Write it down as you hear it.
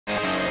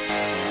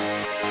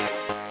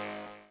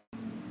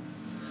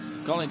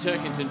Colin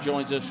Turkington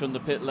joins us from the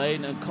pit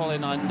lane. And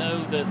Colin, I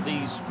know that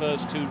these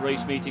first two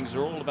race meetings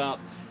are all about,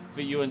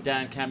 for you and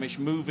Dan Camish,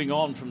 moving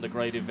on from the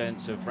great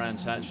events of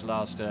Brands Hatch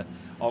last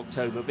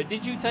October. But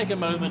did you take a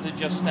moment and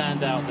just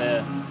stand out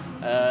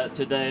there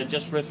today and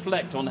just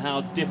reflect on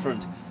how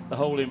different the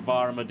whole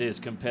environment is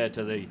compared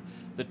to the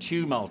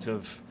tumult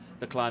of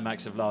the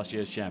climax of last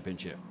year's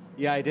championship?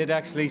 Yeah, I did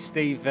actually,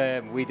 Steve.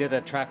 We did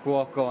a track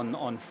walk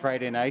on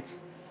Friday night,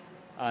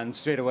 and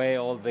straight away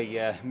all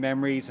the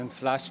memories and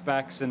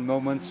flashbacks and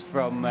moments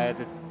from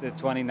the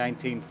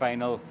 2019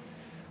 final,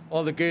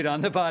 all the good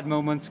and the bad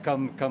moments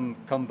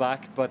come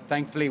back. But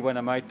thankfully, when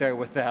I'm out there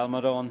with the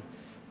helmet on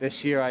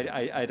this year,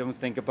 I don't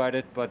think about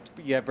it. But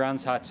yeah,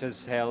 Brands Hatch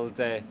has held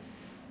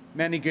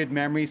many good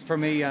memories for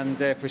me, and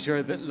for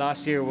sure that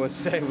last year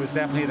was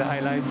definitely the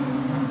highlight.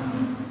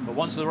 But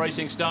once the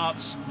racing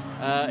starts,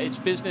 it's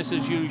business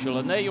as usual.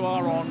 And there you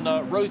are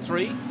on row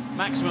 3,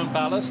 maximum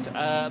ballast.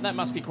 That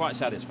must be quite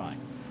satisfying.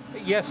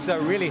 Yes,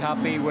 really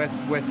happy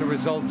with the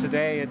result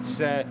today.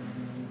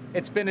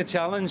 It's been a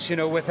challenge, you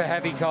know, with a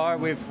heavy car.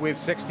 We've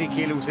 60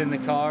 kilos in the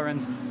car,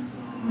 and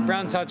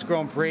Brands Hatch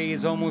Grand Prix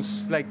is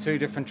almost like two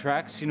different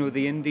tracks. You know,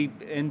 the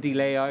Indy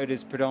layout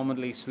is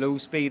predominantly slow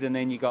speed, and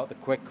then you got the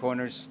quick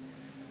corners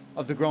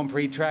of the Grand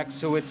Prix track.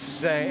 So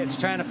it's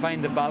trying to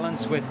find the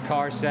balance with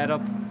car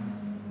setup.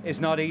 Is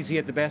not easy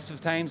at the best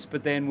of times,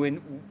 but then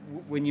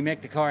when you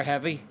make the car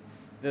heavy,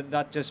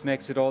 that just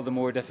makes it all the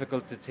more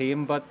difficult to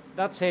tame. But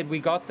that said, we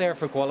got there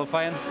for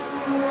qualifying.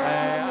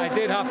 I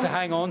did have to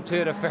hang on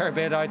to it a fair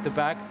bit out the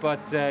back,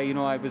 but you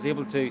know, I was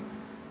able to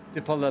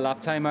pull the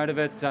lap time out of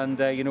it. And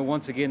you know,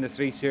 once again, the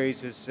 3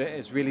 Series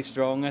is really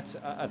strong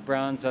at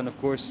Brands, and of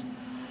course,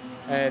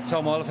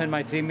 Tom Oliphant,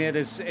 my teammate,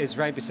 is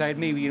right beside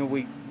me. You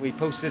know, we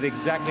posted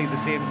exactly the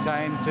same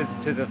time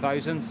to the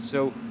thousandth.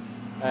 So.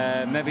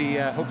 Maybe,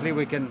 hopefully,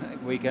 we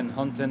can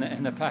hunt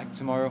in a pack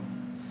tomorrow.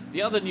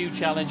 The other new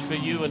challenge for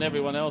you and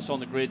everyone else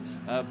on the grid: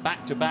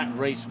 back-to-back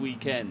race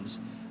weekends.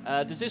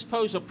 Does this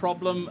pose a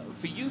problem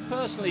for you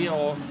personally,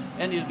 or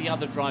any of the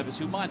other drivers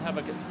who might have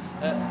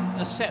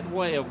a set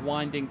way of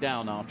winding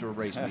down after a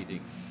race meeting?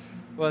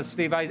 Well,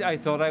 Steve, I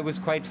thought I was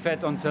quite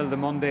fit until the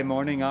Monday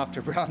morning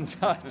after Brands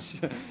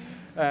Hatch.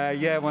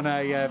 Yeah, when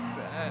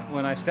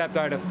I stepped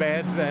out of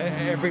bed,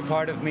 every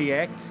part of me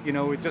ached. You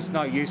know, we're just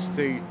not used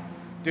to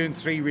doing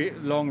 3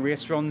 long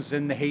race runs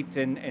in the heat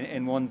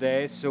in one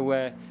day, so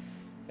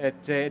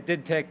it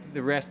did take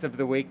the rest of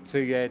the week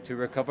to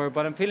recover.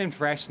 But I'm feeling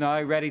fresh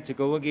now, ready to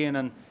go again,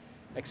 and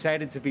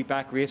excited to be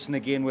back racing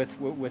again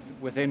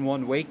within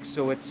 1 week.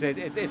 So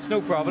it's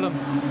no problem.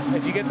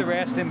 If you get the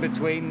rest in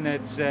between,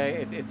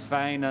 it's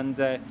fine, and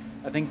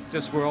I think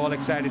just we're all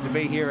excited to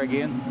be here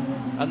again.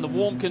 And the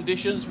warm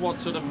conditions, what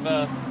sort of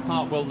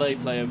part will they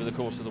play over the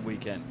course of the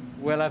weekend?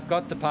 Well, I've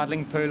got the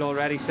paddling pool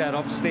already set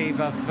up,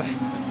 Steve.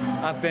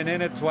 I've been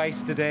in it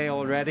twice today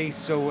already,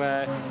 so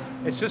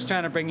it's just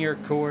trying to bring your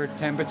core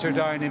temperature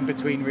down in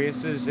between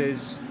races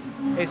is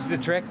the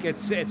trick.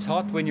 It's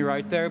hot when you're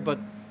out there, but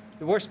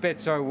the worst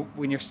bits are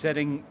when you're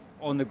sitting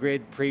on the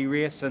grid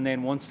pre-race, and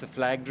then once the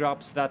flag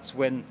drops, that's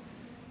when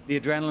the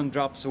adrenaline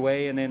drops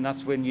away, and then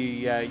that's when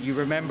you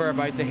remember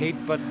about the heat.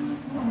 But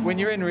when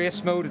you're in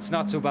race mode, it's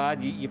not so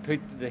bad. You put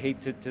the heat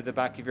to the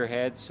back of your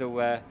head,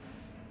 so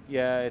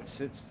yeah,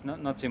 it's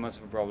not too much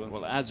of a problem.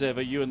 Well, as ever,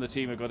 you and the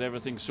team have got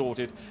everything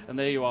sorted, and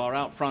there you are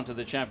out front of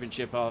the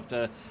championship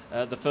after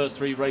the first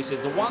 3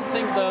 races. The one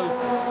thing, though,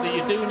 that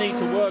you do need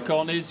to work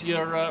on is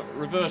your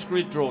reverse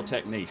grid draw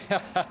technique.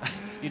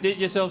 You did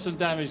yourself some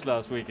damage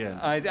last weekend.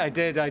 I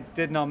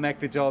did not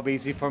make the job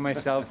easy for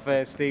myself,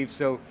 Steve.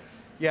 So,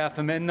 yeah, if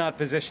I'm in that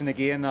position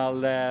again,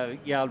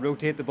 I'll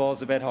rotate the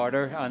balls a bit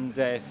harder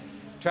and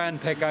try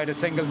and pick out a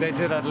single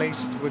digit at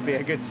least would be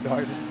a good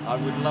start. I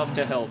would love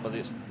to help, but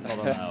it's not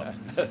allowed.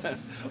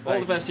 All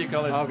the best to you,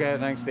 Colin. Okay,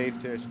 thanks, Steve.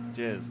 Cheers.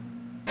 Cheers.